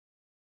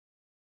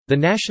The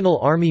National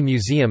Army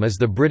Museum is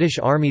the British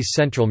Army's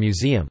central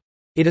museum.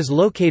 It is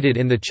located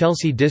in the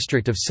Chelsea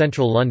district of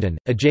central London,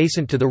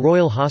 adjacent to the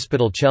Royal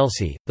Hospital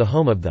Chelsea, the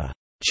home of the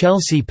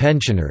Chelsea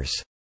pensioners.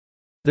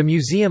 The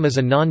museum is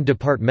a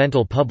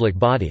non-departmental public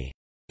body.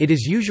 It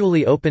is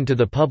usually open to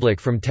the public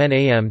from 10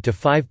 a.m. to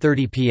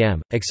 5:30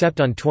 p.m.,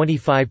 except on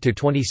 25 to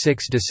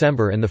 26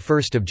 December and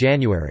 1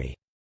 January.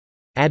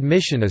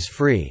 Admission is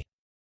free.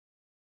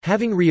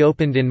 Having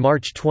reopened in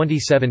March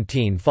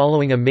 2017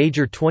 following a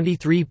major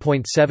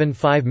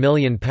 £23.75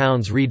 million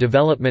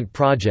redevelopment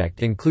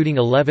project including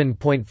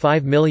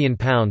 £11.5 million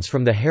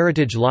from the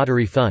Heritage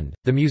Lottery Fund,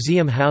 the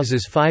museum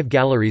houses 5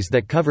 galleries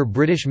that cover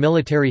British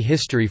military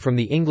history from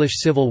the English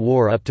Civil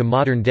War up to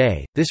modern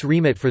day. This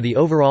remit for the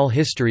overall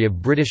history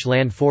of British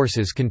land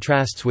forces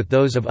contrasts with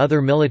those of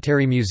other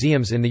military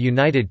museums in the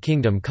United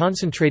Kingdom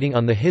concentrating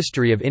on the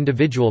history of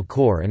individual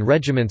corps and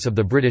regiments of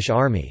the British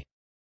Army.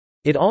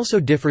 It also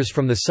differs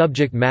from the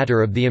subject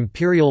matter of the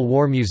Imperial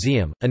War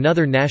Museum,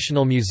 another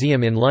national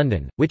museum in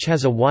London, which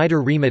has a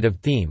wider remit of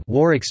theme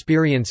war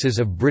experiences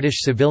of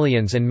British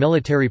civilians and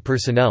military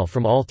personnel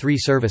from all 3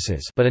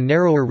 services but a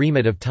narrower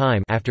remit of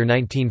time after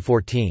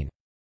 1914.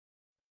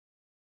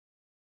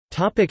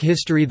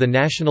 History. The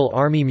National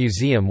Army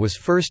Museum was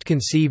first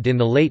conceived in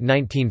the late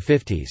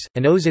 1950s,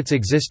 and owes its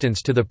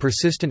existence to the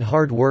persistent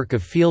hard work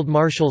of Field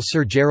Marshal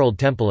Sir Gerald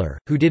Templer,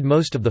 who did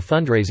most of the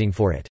fundraising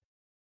for it.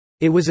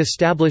 It was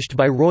established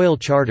by Royal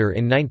Charter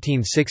in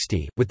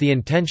 1960, with the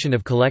intention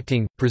of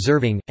collecting,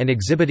 preserving, and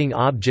exhibiting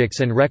objects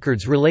and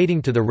records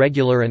relating to the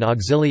regular and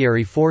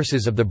auxiliary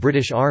forces of the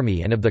British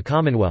Army and of the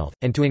Commonwealth,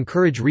 and to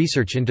encourage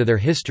research into their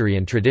history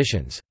and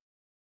traditions.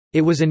 It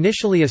was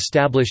initially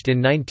established in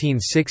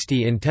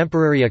 1960 in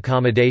temporary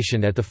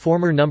accommodation at the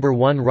former No.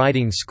 1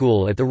 Riding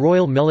School at the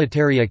Royal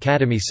Military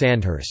Academy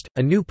Sandhurst.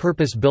 A new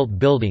purpose-built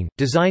building,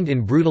 designed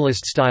in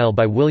brutalist style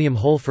by William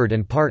Holford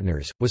and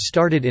Partners, was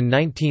started in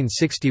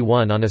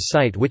 1961 on a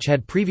site which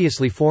had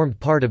previously formed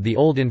part of the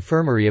old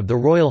infirmary of the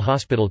Royal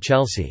Hospital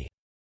Chelsea.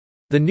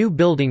 The new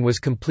building was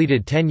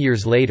completed 10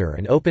 years later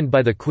and opened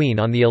by the Queen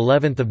on the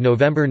 11th of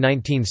November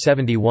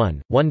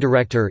 1971. One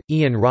director,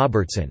 Ian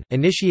Robertson,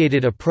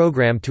 initiated a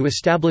programme to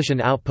establish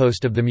an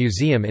outpost of the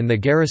museum in the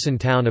garrison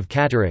town of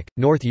Catterick,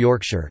 North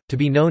Yorkshire, to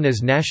be known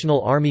as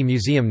National Army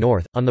Museum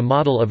North, on the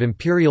model of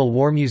Imperial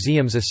War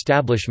Museum's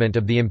establishment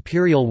of the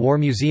Imperial War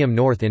Museum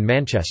North in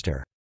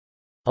Manchester.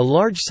 A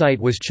large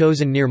site was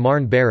chosen near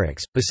Marne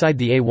Barracks, beside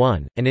the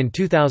A1, and in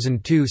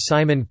 2002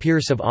 Simon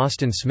Pearce of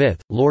Austin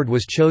Smith, Lord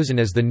was chosen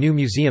as the new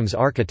museum's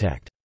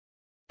architect.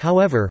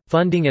 However,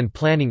 funding and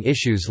planning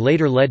issues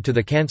later led to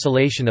the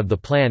cancellation of the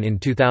plan in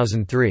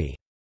 2003.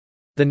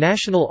 The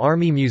National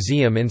Army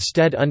Museum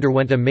instead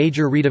underwent a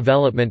major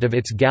redevelopment of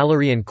its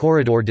gallery and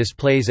corridor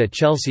displays at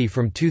Chelsea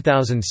from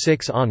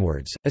 2006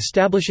 onwards,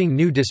 establishing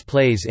new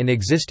displays in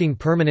existing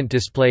permanent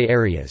display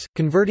areas,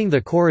 converting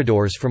the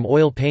corridors from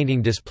oil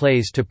painting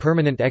displays to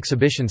permanent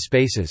exhibition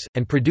spaces,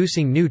 and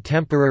producing new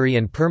temporary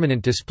and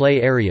permanent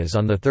display areas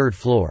on the 3rd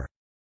floor.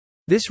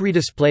 This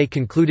redisplay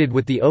concluded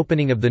with the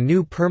opening of the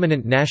new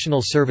permanent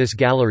National Service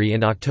Gallery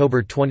in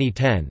October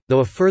 2010, though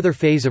a further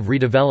phase of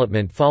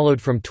redevelopment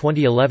followed from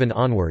 2011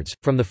 onwards.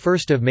 From 1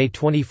 May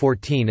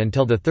 2014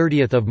 until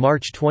 30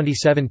 March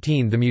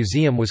 2017 the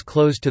museum was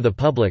closed to the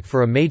public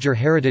for a major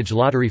Heritage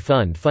Lottery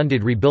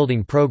Fund-funded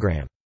rebuilding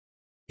program.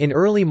 In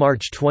early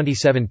March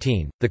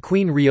 2017, the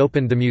Queen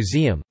reopened the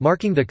museum,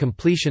 marking the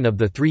completion of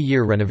the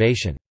 3-year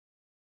renovation.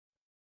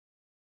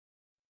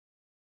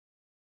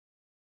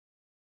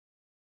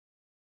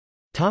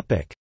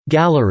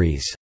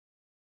 Galleries.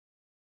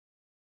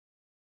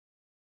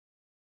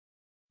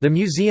 The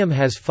museum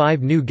has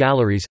 5 new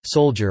galleries: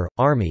 Soldier,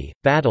 Army,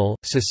 Battle,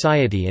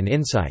 Society and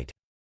Insight.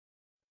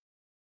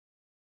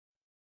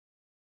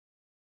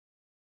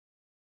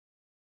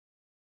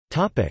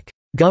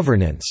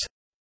 Governance.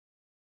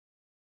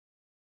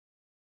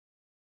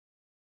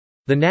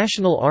 The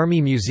National Army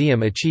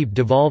Museum achieved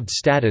devolved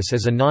status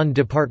as a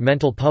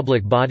non-departmental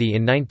public body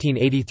in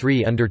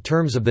 1983 under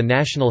terms of the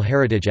National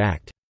Heritage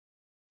Act.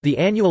 The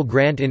annual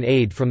grant in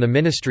aid from the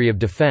Ministry of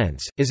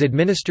Defence is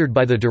administered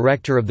by the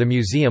Director of the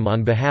Museum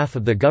on behalf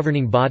of the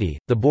governing body,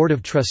 the Board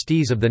of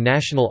Trustees of the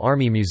National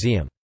Army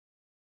Museum.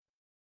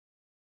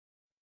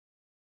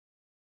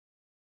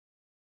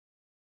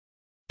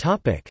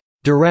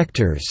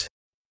 Directors.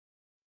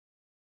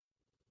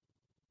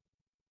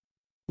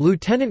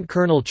 Lieutenant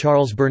Colonel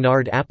Charles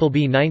Bernard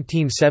Appleby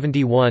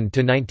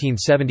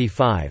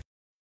 1971–1975,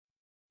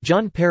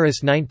 John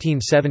Paris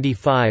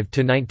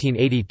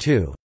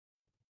 1975–1982,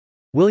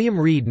 William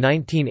Reed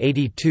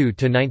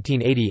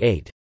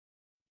 1982–1988,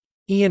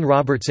 Ian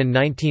Robertson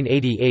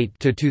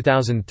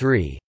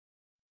 1988–2003,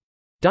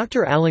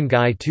 Dr. Alan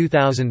Guy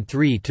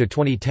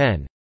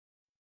 2003–2010,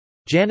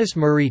 Janice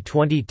Murray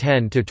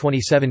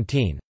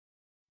 2010–2017,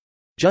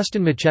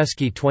 Justin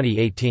Macheski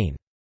 2018.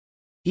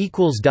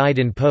 Died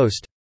in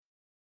post.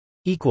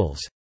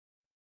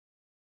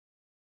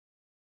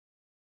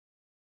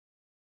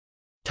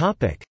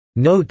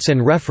 Notes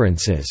and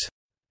references.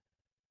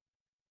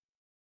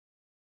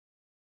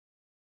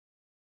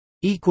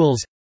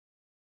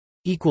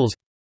 equals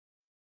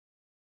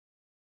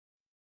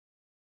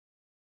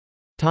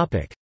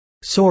Topic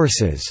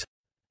Sources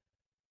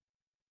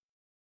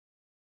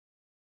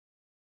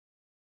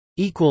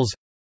equals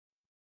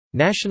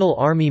National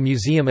Army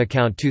Museum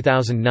account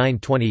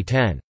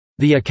 2009-2010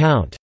 The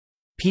Account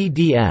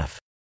PDF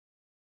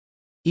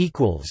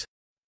equals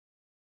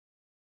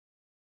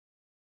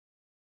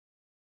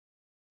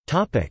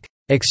Topic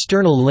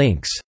External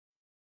links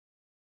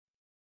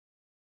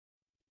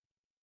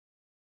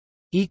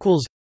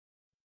equals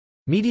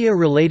Media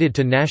related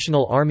to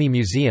National Army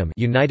Museum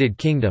United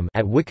Kingdom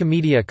at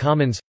Wikimedia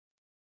Commons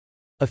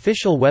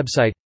Official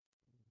website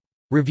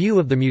Review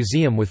of the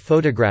museum with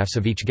photographs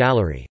of each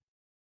gallery